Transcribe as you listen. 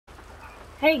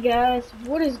Hey guys,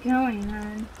 what is going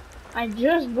on? I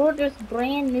just bought this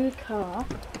brand new car.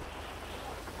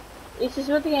 This is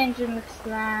what the engine looks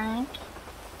like.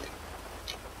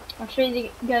 I'll show you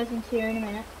guys the interior in a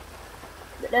minute.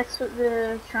 But that's what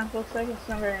the trunk looks like. It's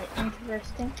not very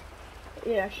interesting. But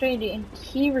yeah, I'll show you the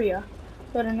interior.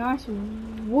 Got a nice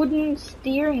wooden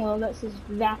steering wheel that says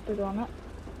Vaped on it.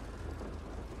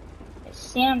 It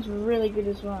sounds really good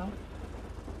as well.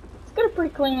 It's got a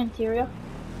pretty clean interior.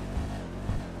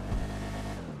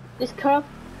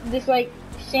 This like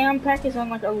sound pack is on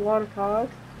like a lot of cars,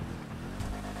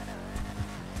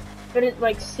 but it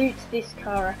like suits this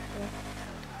car actually.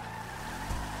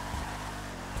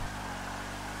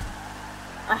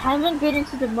 I haven't been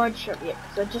into the mod shop yet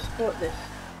because I just bought this.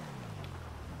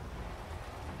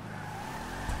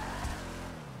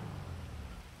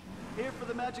 Here for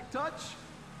the magic touch?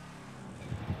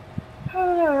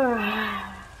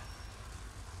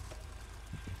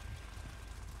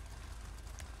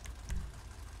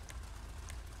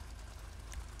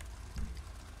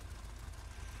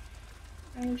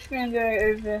 I'm just gonna go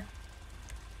over.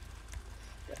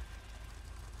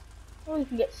 Oh, you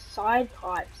can get side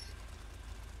pipes.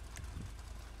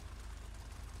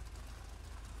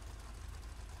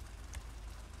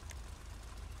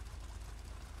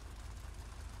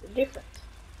 The difference.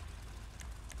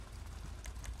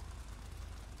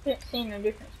 I haven't seen the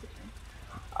difference between.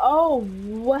 Oh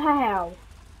wow!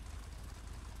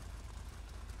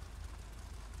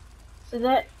 So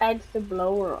that adds the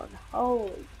blower on.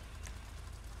 Holy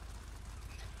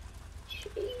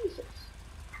Jesus!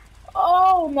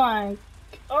 Oh my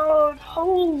God!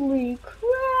 Holy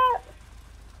crap!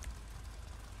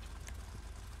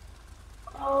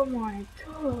 Oh my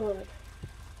God!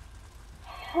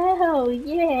 Hell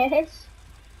yes!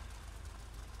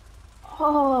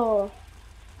 Oh!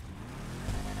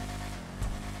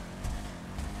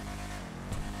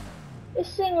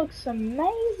 This thing looks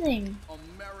amazing!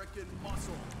 American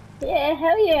muscle. Yeah,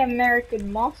 hell yeah,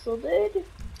 American muscle, dude!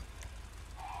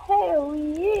 Hell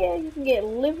yeah, you can get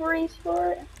liveries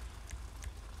for it.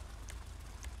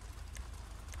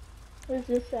 What's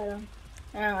this at on?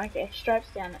 Oh, okay, stripes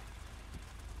down it.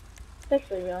 It's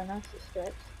actually really nice, the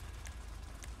stripes.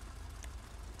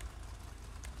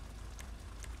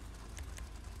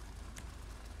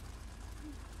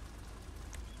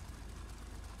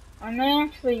 I may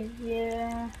actually,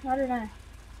 yeah, I don't know.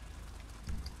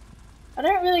 I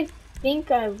don't really think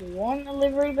I want a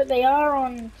livery, but they are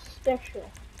on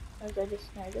special, as I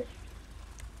just noticed.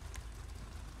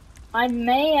 I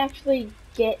may actually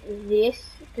get this,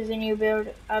 because then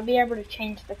I'll be able to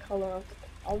change the color of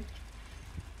I'll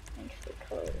change the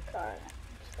color of the car and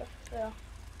stuff, so.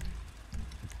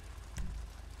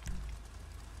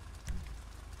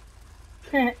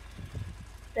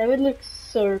 That would look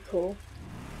so cool.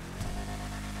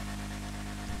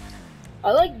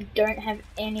 I like don't have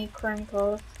any chrome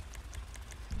colors.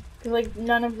 Cause like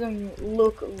none of them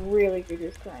look really good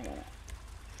with chrome in it.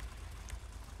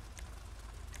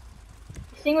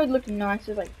 This thing would look nice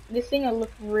with like, this thing would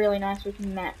look really nice with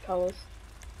matte colors.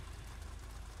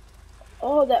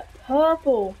 Oh, that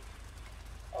purple!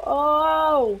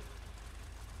 Oh!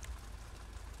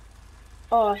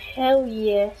 Oh, hell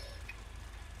yes.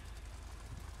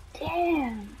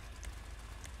 Damn!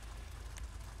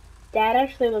 That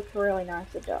actually looks really nice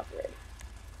with dark red.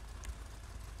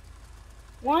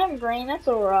 Lime green, that's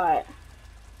alright.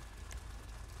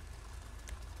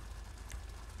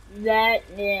 That,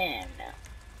 yeah, no.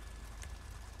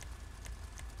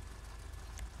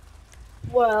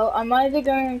 Well, I'm either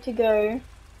going to go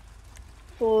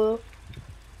for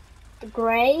the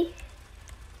grey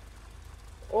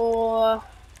or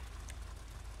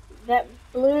that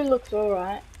blue looks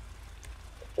alright,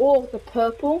 or the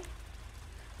purple,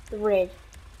 the red,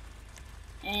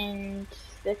 and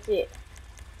that's it.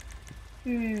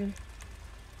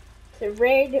 So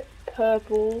red,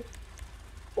 purple,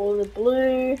 or the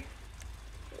blue,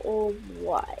 or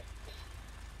white,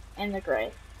 and the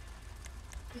grey.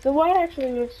 Because the white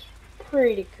actually looks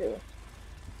pretty cool.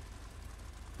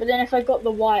 But then if I got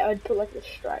the white, I'd put like a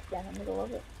stripe down the middle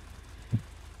of it.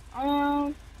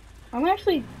 I'm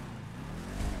actually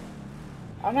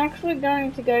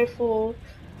going to go for,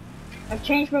 I've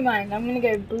changed my mind. I'm going to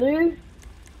go blue,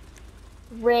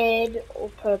 red, or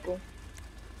purple.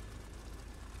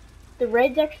 The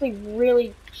red's actually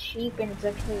really cheap and it's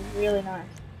actually really nice.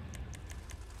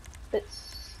 But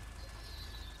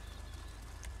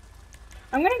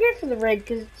I'm going to go for the red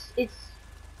because it's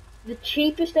the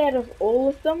cheapest out of all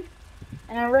of them.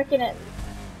 And I reckon it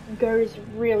goes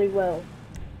really well.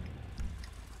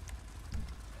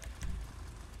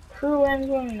 Crew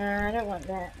emblem? No, I don't want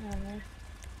that. No, no.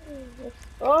 Let's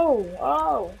Oh,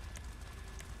 oh.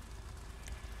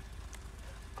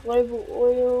 Global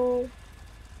oil.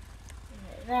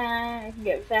 That. You can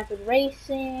get Vapid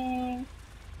Racing.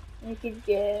 You could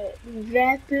get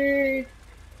Vapid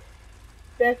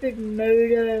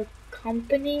Motor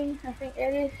Company, I think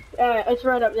that is. It's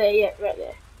right up there, yeah, right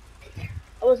there.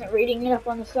 I wasn't reading it up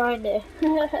on the side there.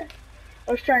 I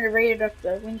was trying to read it up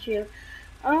the windshield.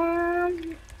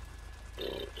 I'm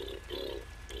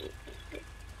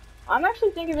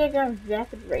actually thinking about going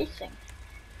Vapid Racing.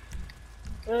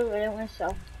 Oh, I don't want to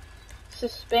sell.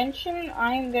 Suspension,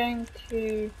 I'm going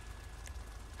to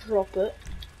drop it.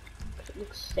 It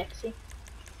looks sexy.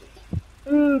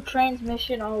 Ooh,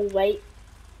 transmission, I'll wait.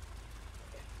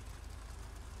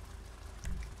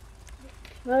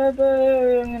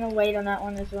 Turbo, I'm gonna wait on that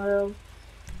one as well.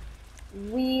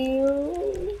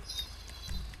 Wheels,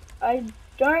 I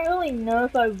don't really know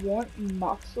if I want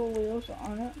muscle wheels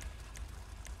on it.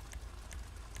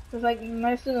 Because like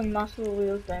most of the muscle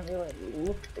wheels don't really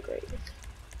look the greatest.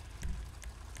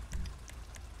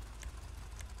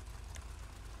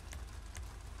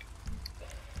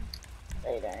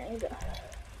 They don't either.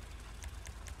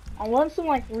 I want some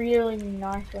like really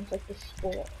nice ones like the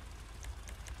sport.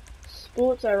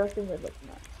 Sports I reckon would look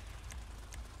nice.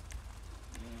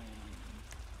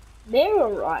 They're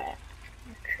alright.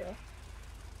 Sure.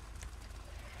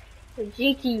 The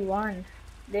GT1,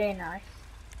 they're nice.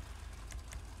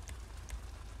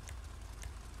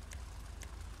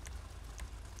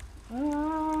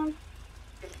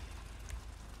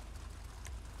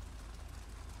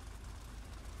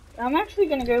 I'm actually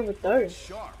gonna go with those.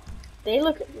 Sharp. They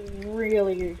look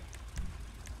really good.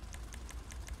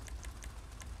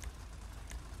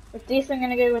 With this, I'm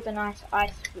gonna go with a nice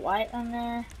ice white on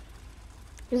there.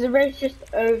 Because the red's just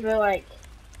over, like,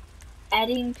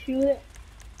 adding to it.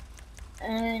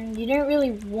 And you don't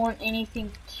really want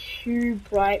anything too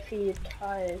bright for your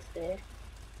tires there.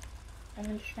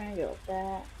 I'm just trying to go with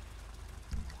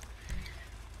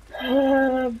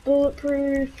that.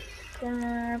 Bulletproof.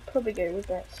 Probably go with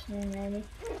that soon, maybe.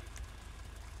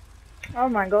 Oh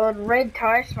my god, red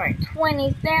tire smoke,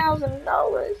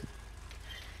 $20,000.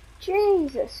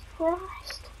 Jesus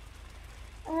Christ.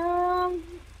 I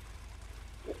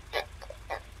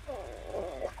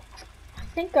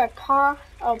think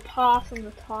I'll pass on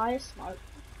the tire smoke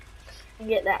and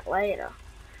get that later.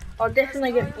 I'll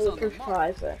definitely get bulletproof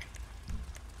tires though.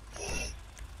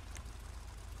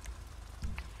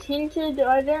 Tinted,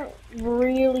 I don't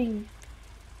really.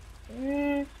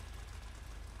 Yeah,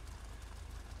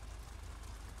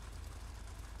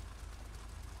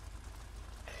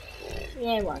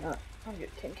 why not? I'll get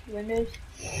tinted windows.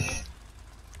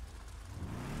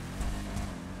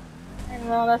 And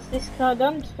well, that's this car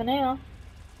done for now.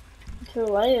 Until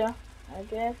later, I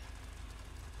guess.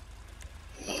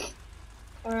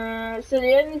 So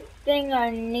the only thing I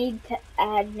need to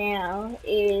add now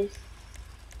is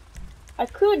I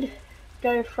could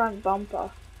go front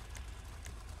bumper,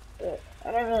 but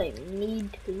I don't really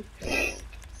need to.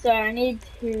 So I need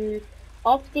to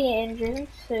off the engine,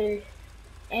 so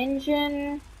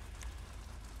engine,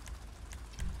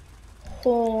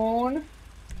 horn,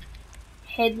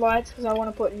 headlights because I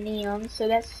want to put neon, so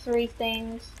that's 3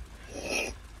 things.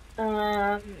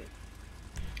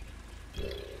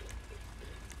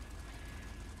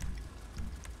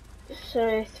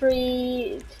 So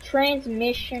 3,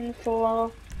 transmission,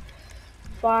 4,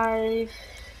 5,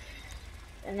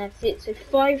 and that's it. So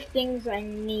 5 things I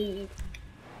need.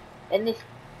 And this,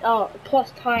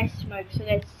 plus tire smoke, so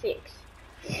that's 6.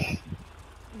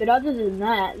 But other than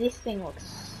that, this thing looks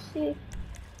sick.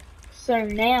 So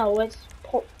now let's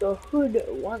pop the hood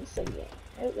once again.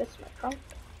 Oh, that's my trunk.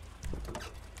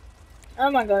 Oh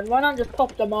my god, why not just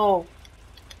pop them all?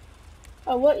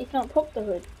 Oh, what? You can't pop the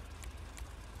hood.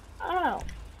 Oh.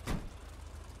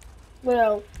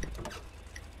 Well.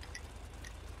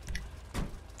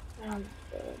 Now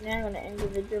I'm gonna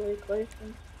individually close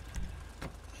them.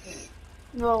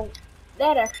 Well,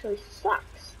 that actually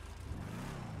sucks.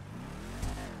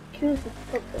 Choose to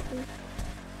pop the hood.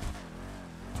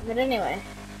 But anyway.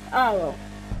 Oh well.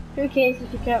 Who cares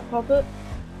if you can't pop it?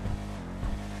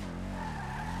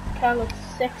 Car looks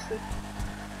sexy.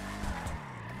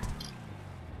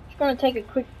 Just gonna take a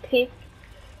quick pic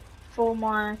for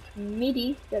my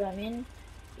committee that I'm in.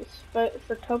 This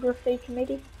photography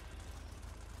committee.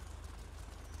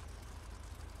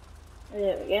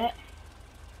 There we go.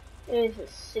 There's a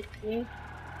sick view.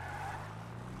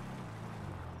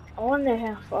 I wonder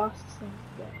how fast this thing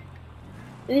goes.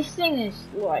 This thing is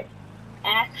like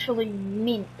actually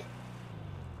mint.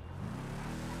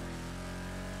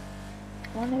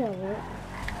 I wonder how it works.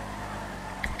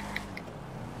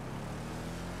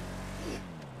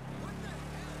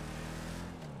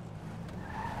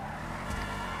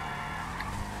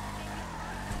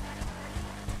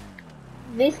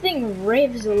 This thing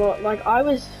revs a lot. Like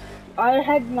I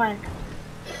had my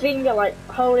finger like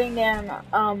holding down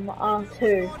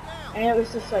R2, and it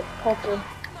was just like popping.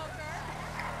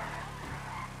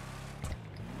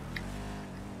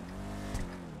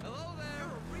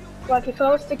 Like if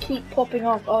I was to keep popping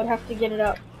off, I would have to get it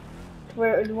up to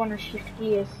where it would want to shift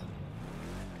gears,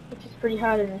 which is pretty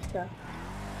hard in this car.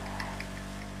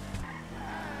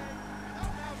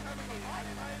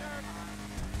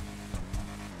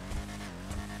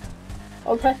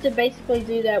 I'll have to basically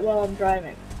do that while I'm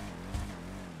driving.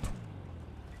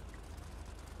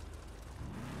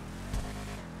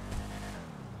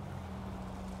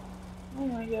 Oh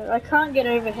my god, I can't get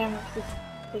over how much this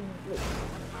thing looks.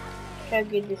 How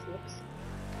good this looks.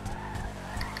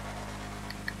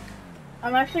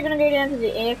 I'm actually gonna go down to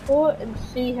the airport and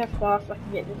see how fast I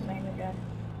can get this thing again.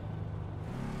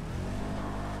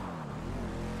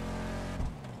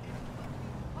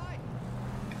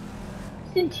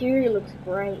 This interior looks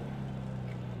great.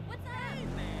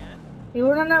 You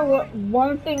wanna know what?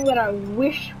 One thing that I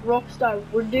wish Rockstar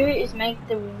would do is make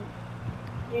the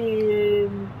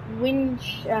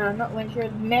not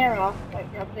windshield, mirror, like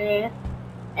up there,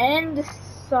 and the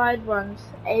side ones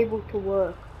able to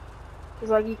work. Cause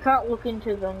like you can't look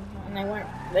into them, and they won't.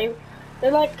 They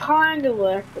like kind of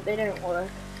work, but they don't work.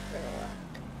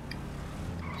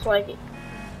 It's like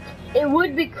it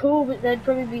would be cool, but they'd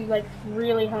probably be like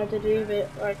really hard to do. But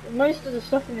like most of the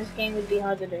stuff in this game would be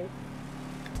hard to do,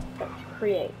 like, to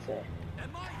create. So.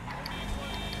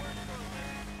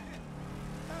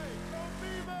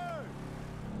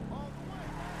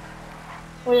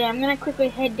 Well, yeah, I'm gonna quickly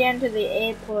head down to the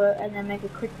airport and then make a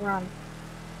quick run.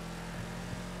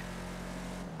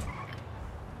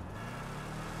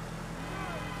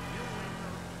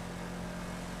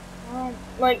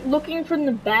 Like looking from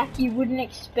the back, you wouldn't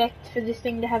expect for this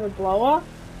thing to have a blower,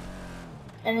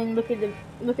 and then look at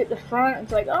the front.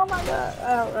 It's like, oh my god!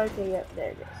 Oh, okay, yep, there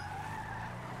it is.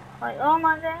 Like, oh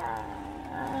my god!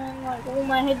 And like all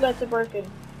my headlights are broken,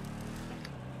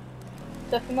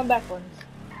 except for my back ones.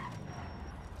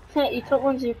 Your top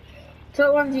ones,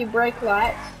 your brake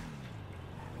lights,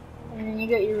 and then you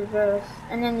got your reverse,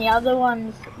 and then the other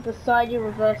ones beside your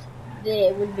reverse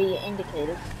there would be your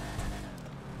indicators.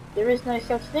 There is no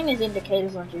such thing as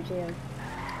indicators on GTA.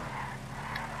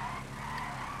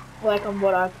 Like on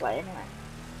what I play anyway.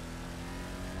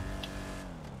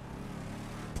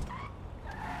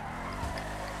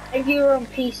 If you were on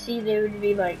PC, there would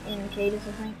be like indicators,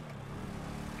 I think.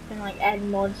 You can like add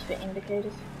mods for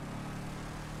indicators.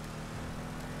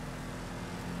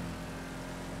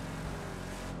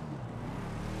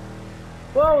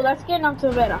 Whoa, that's getting up to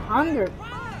about 100.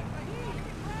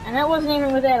 And that wasn't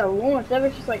even without a launch, that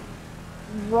was just like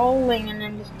rolling and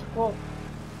then just took.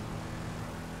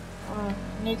 Oh,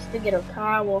 needs to get a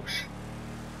car wash.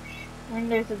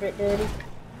 Window's a bit dirty.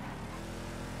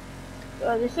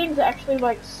 This thing's actually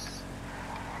like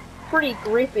pretty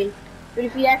grippy, but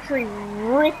if you actually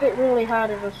rip it really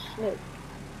hard, it'll slip.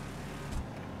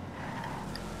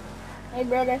 Hey,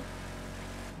 brother.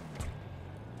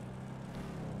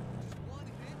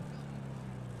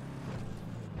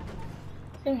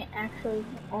 This thing actually,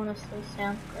 honestly,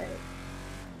 sounds great.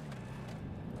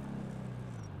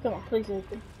 Come on, please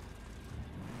open.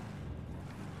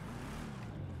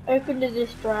 Open to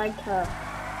this drag car.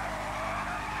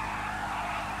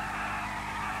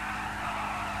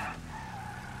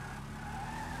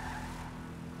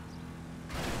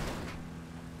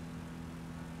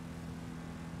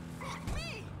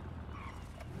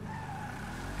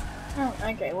 Oh,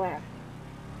 okay, wow.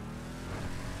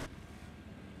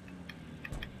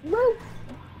 Woo!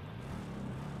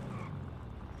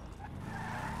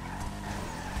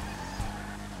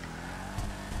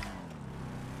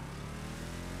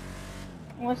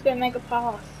 Let's go make a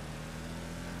pass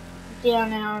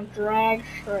down our drag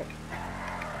strip.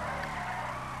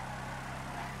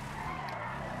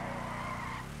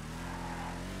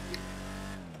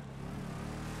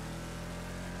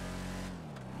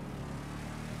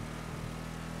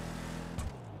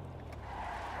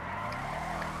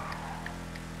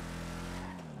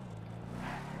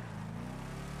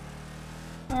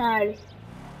 Alright.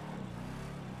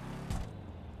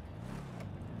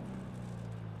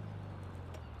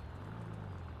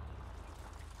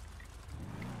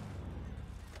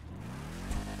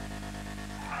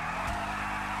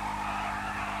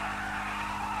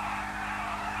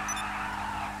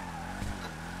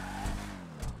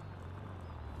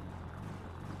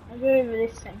 I'll go over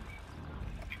this thing.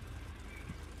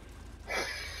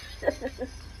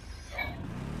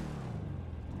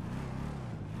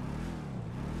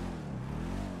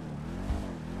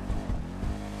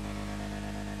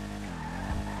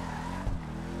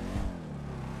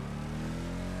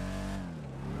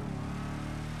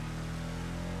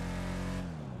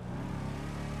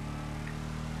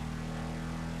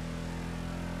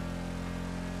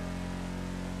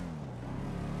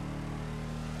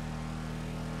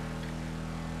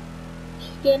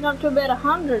 Getting up to about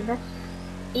 100, that's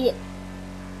it.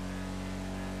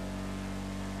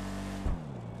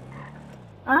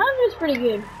 100 is pretty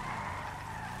good.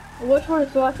 Watch what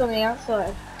it's like on the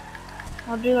outside.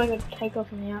 I'll do like a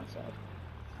takeoff on the outside.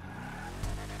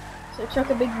 So chuck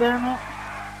a big burn up.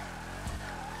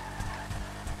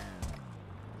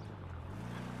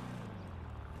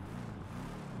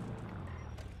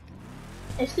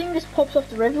 This thing just pops off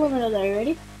the rev limiter though,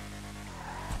 ready?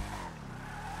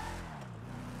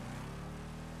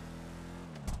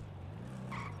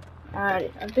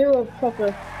 Alright, I'll do a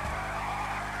proper...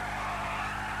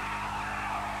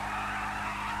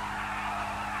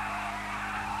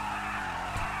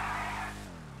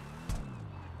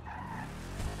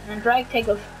 And drag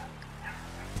takeoff.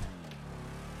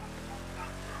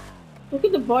 Look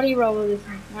at the body roll of this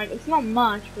thing. Like, it's not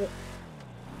much, but...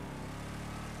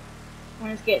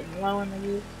 when it's getting low in the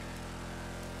gears.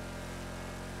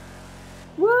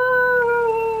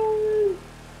 Woo!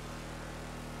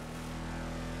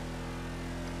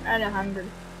 At 100.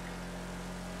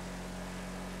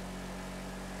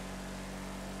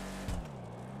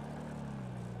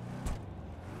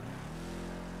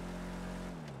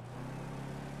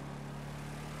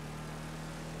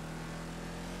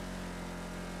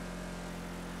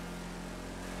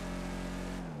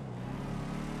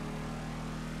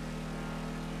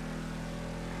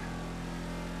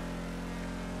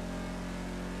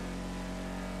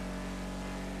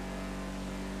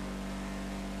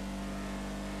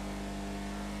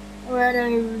 We're at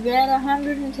about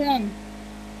 110.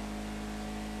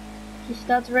 She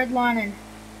starts redlining.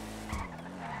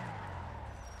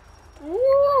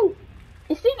 Woo!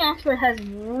 This thing actually has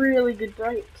really good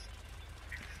brakes.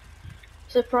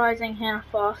 Surprising how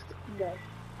fast it can go.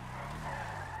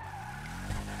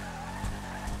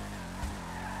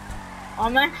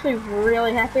 I'm actually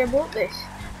really happy I bought this.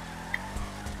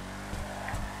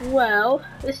 Well,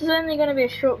 this is only going to be a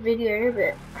short video,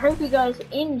 but I hope you guys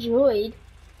enjoyed.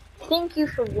 Thank you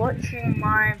for watching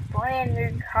my brand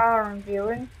new car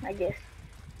unveiling, I guess.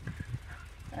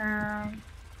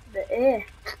 But yeah.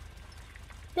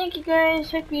 Thank you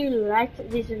guys, hope you liked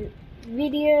this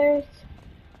video.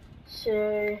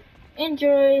 So,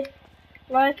 enjoy,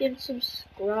 like and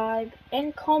subscribe,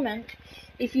 and comment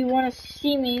if you want to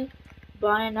see me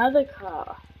buy another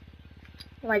car.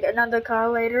 Like another car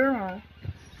later on.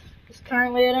 Because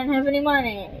currently I don't have any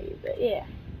money, but yeah.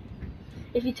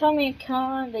 If you tell me a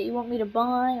car that you want me to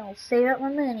buy, I'll save up my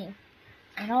money.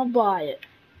 And I'll buy it.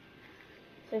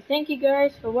 So thank you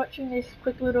guys for watching this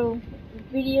quick little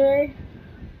video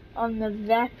on the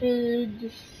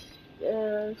Vaped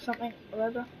something or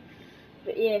other.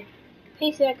 But yeah.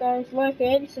 Peace out guys. Like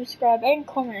and subscribe and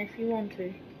comment if you want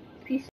to. Peace out.